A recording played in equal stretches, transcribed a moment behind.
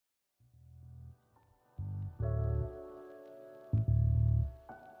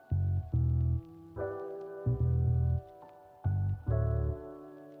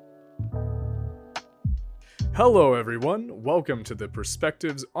Hello, everyone. Welcome to the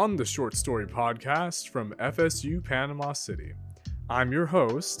Perspectives on the Short Story podcast from FSU Panama City. I'm your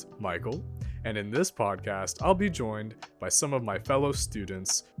host, Michael, and in this podcast, I'll be joined by some of my fellow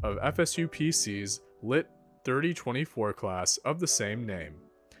students of FSU PC's Lit 3024 class of the same name.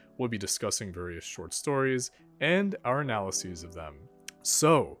 We'll be discussing various short stories and our analyses of them.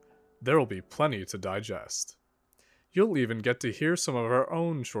 So, there will be plenty to digest. You'll even get to hear some of our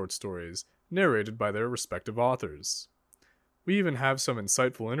own short stories narrated by their respective authors. We even have some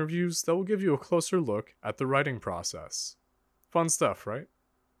insightful interviews that will give you a closer look at the writing process. Fun stuff, right?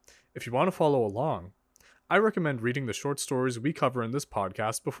 If you want to follow along, I recommend reading the short stories we cover in this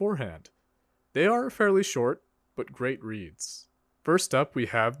podcast beforehand. They are fairly short, but great reads. First up, we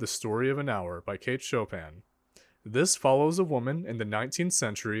have The Story of an Hour by Kate Chopin. This follows a woman in the 19th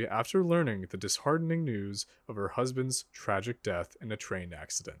century after learning the disheartening news of her husband's tragic death in a train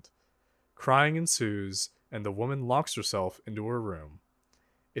accident. Crying ensues, and the woman locks herself into her room.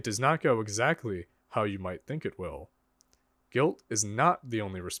 It does not go exactly how you might think it will. Guilt is not the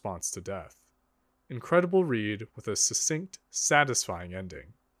only response to death. Incredible read with a succinct, satisfying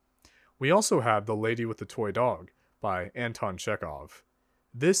ending. We also have The Lady with the Toy Dog by Anton Chekhov.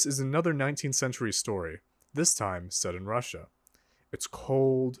 This is another 19th century story, this time set in Russia. It's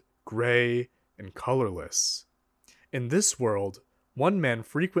cold, gray, and colorless. In this world, one man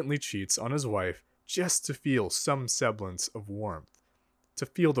frequently cheats on his wife just to feel some semblance of warmth, to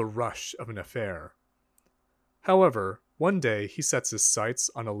feel the rush of an affair. However, one day he sets his sights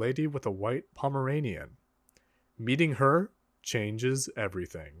on a lady with a white Pomeranian. Meeting her changes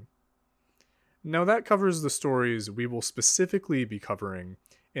everything. Now that covers the stories we will specifically be covering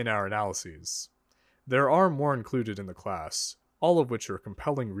in our analyses. There are more included in the class, all of which are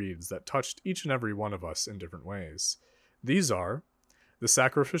compelling reads that touched each and every one of us in different ways. These are The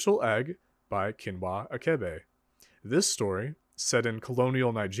Sacrificial Egg by Chinua Achebe. This story, set in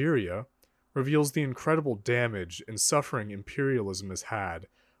colonial Nigeria, reveals the incredible damage and suffering imperialism has had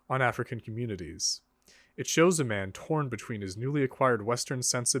on African communities. It shows a man torn between his newly acquired Western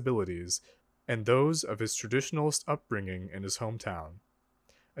sensibilities and those of his traditionalist upbringing in his hometown.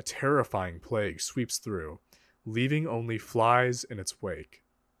 A terrifying plague sweeps through, leaving only flies in its wake.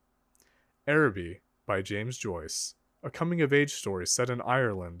 Araby by James Joyce, a coming-of-age story set in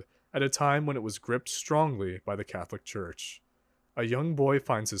Ireland at a time when it was gripped strongly by the Catholic Church. A young boy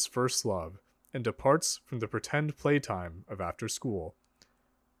finds his first love and departs from the pretend playtime of after school.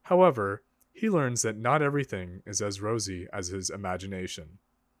 However, he learns that not everything is as rosy as his imagination.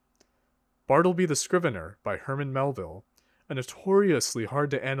 Bartleby the Scrivener by Herman Melville, a notoriously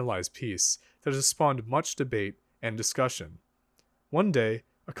hard-to-analyze piece that has spawned much debate and discussion. One day,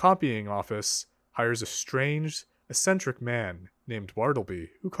 a copying office hires a strange, eccentric man named Bartleby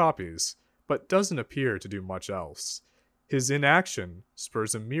who copies, but doesn't appear to do much else. His inaction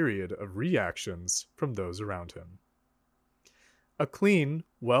spurs a myriad of reactions from those around him. A Clean,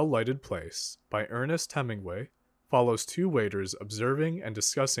 Well-Lighted Place by Ernest Hemingway follows two waiters observing and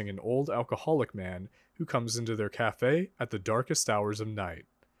discussing an old alcoholic man who comes into their cafe at the darkest hours of night.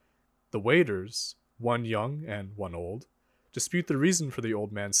 The waiters, one young and one old, dispute the reason for the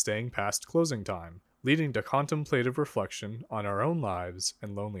old man staying past closing time, leading to contemplative reflection on our own lives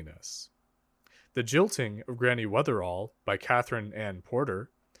and loneliness. The Jilting of Granny Weatherall by Catherine Ann Porter,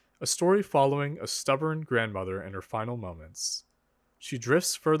 a story following a stubborn grandmother in her final moments. She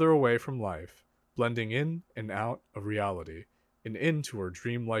drifts further away from life, blending in and out of reality, and into her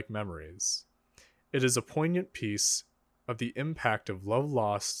dreamlike memories. It is a poignant piece of the impact of love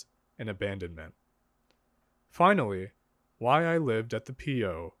lost and abandonment. Finally, Why I Lived at the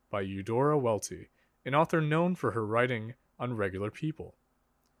P.O. by Eudora Welty, an author known for her writing on regular people.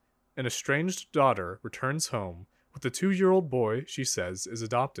 An estranged daughter returns home with a 2-year-old boy she says is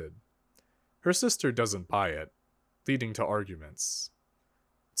adopted. Her sister doesn't buy it, leading to arguments.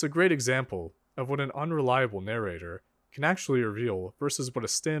 It's a great example of what an unreliable narrator can actually reveal versus what a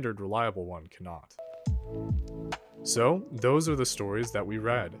standard reliable one cannot. So, those are the stories that we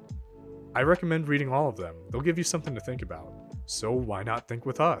read. I recommend reading all of them. They'll give you something to think about. So why not think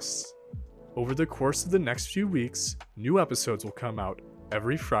with us? Over the course of the next few weeks, new episodes will come out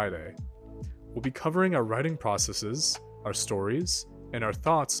every Friday. We'll be covering our writing processes, our stories, and our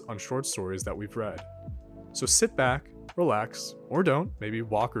thoughts on short stories that we've read. So sit back, relax, or don't, maybe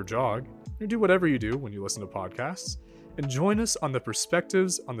walk or jog, or do whatever you do when you listen to podcasts, and join us on the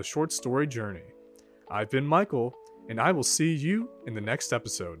Perspectives on the Short Story journey. I've been Michael, and I will see you in the next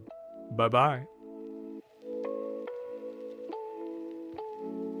episode. Bye-bye.